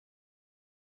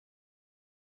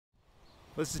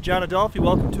This is John Adolfi.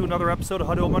 Welcome to another episode of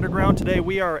HUD Home Underground. Today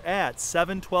we are at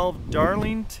 712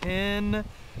 Darlington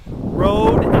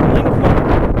Rd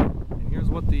Lyncourt. And here's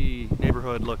what the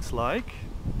neighborhood looks like.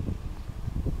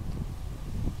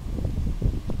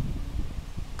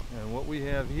 And what we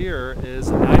have here is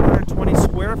a 920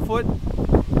 square foot.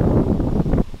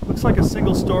 Looks like a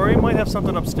single story. Might have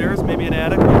something upstairs, maybe an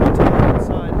attic. We'll take it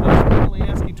inside. I'm currently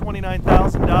asking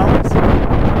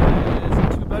 $29,000. It is a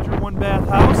 2-bedroom, 1-bath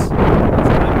house. It's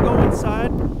time to go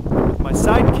inside with my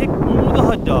sidekick, Moo the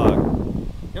HUD dog.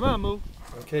 Come on, Moo.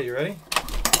 Okay, you ready?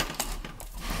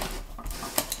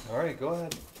 All right, go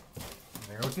ahead.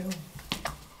 There we go.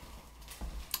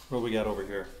 What do we got over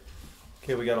here?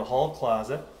 Okay, we got a hall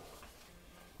closet,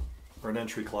 or an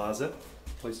entry closet.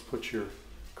 Place to put your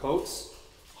coats.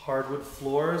 Hardwood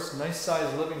floors, nice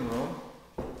sized living room.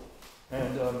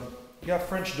 And you got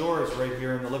French doors right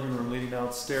here in the living room leading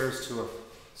downstairs to a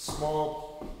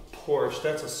small porch.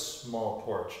 That's a small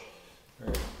porch. All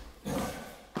right.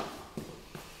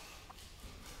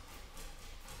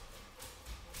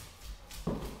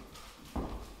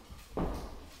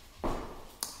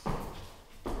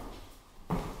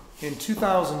 In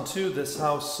 2002, this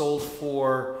house sold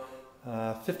for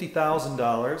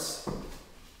 $50,000.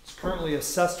 It's currently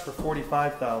assessed for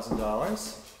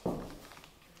 $45,000.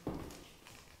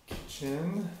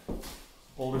 Kitchen,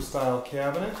 older style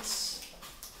cabinets.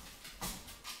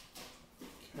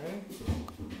 Okay.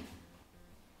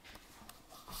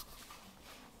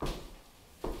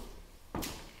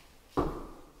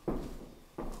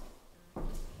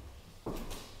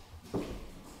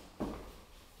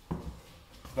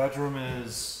 Bedroom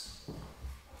is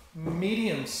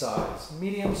medium size,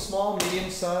 medium small, medium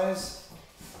size.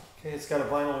 Okay, it's got a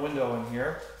vinyl window in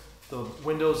here. The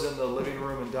windows in the living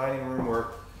room and dining room were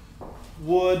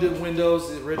wood windows,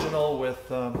 the original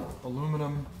with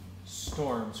aluminum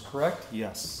storms, correct?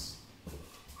 Yes.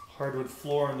 Hardwood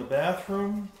floor in the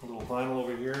bathroom, a little vinyl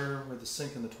over here where the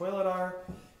sink and the toilet are,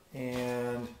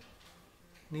 and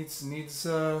needs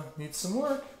some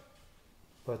work,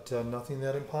 but nothing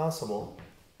that impossible.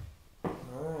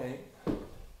 All right.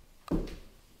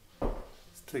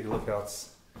 Let's take a look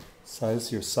outside. This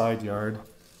is your side yard,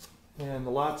 and the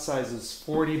lot size is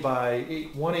 40 by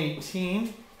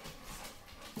 118,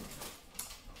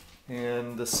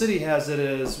 and the city has it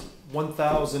as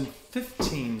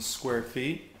 1,015 square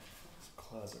feet. There's a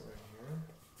closet right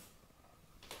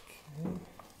here.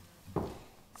 Okay,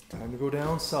 it's time to go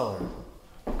down cellar.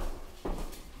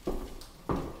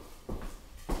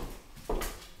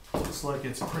 Looks like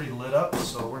it's pretty lit up,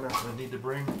 so we're not going to need to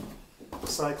bring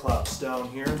Cyclops down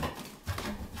here.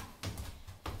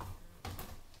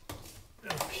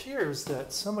 It appears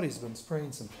that somebody's been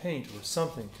spraying some paint or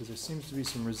something because there seems to be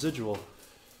some residual.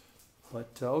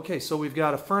 But okay, so we've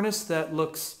got a furnace that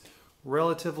looks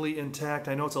relatively intact.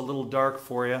 I know it's a little dark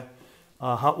for you.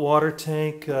 Hot water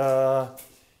tank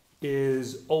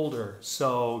is older,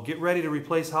 so get ready to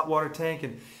replace hot water tank.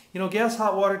 And you know, gas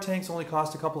hot water tanks only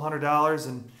cost a couple $100,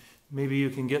 and maybe you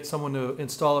can get someone to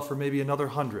install it for maybe another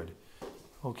 $100.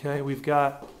 Okay, we've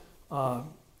got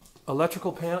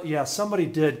electrical panel. Yeah, somebody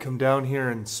did come down here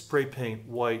and spray paint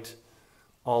white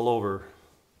all over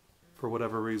for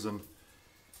whatever reason.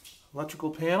 Electrical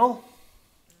panel.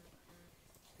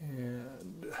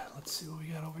 And let's see what we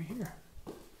got over here.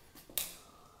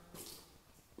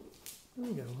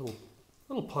 We got a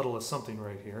little puddle of something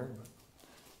right here, but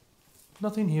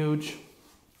nothing huge.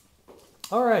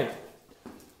 All right.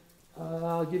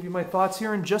 I'll give you my thoughts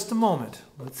here in just a moment.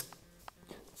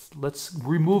 Let's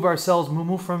remove ourselves,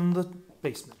 Moo, from the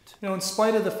basement. You know, in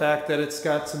spite of the fact that it's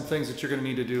got some things that you're going to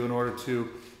need to do in order to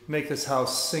make this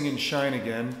house sing and shine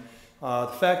again, the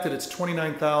fact that it's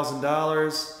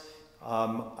 $29,000,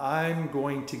 I'm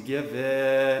going to give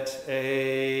it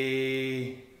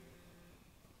a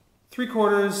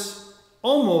 3/4,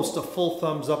 almost a full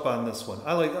thumbs up on this one.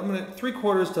 I'm going to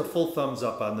 3/4 to full thumbs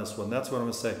up on this one. That's what I'm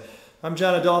going to say. I'm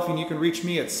John Adolfi, and you can reach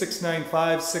me at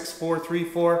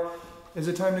 695-6434. Is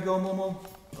it time to go, Moo?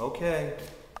 Okay.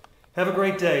 Have a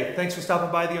great day. Thanks for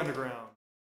stopping by the Underground.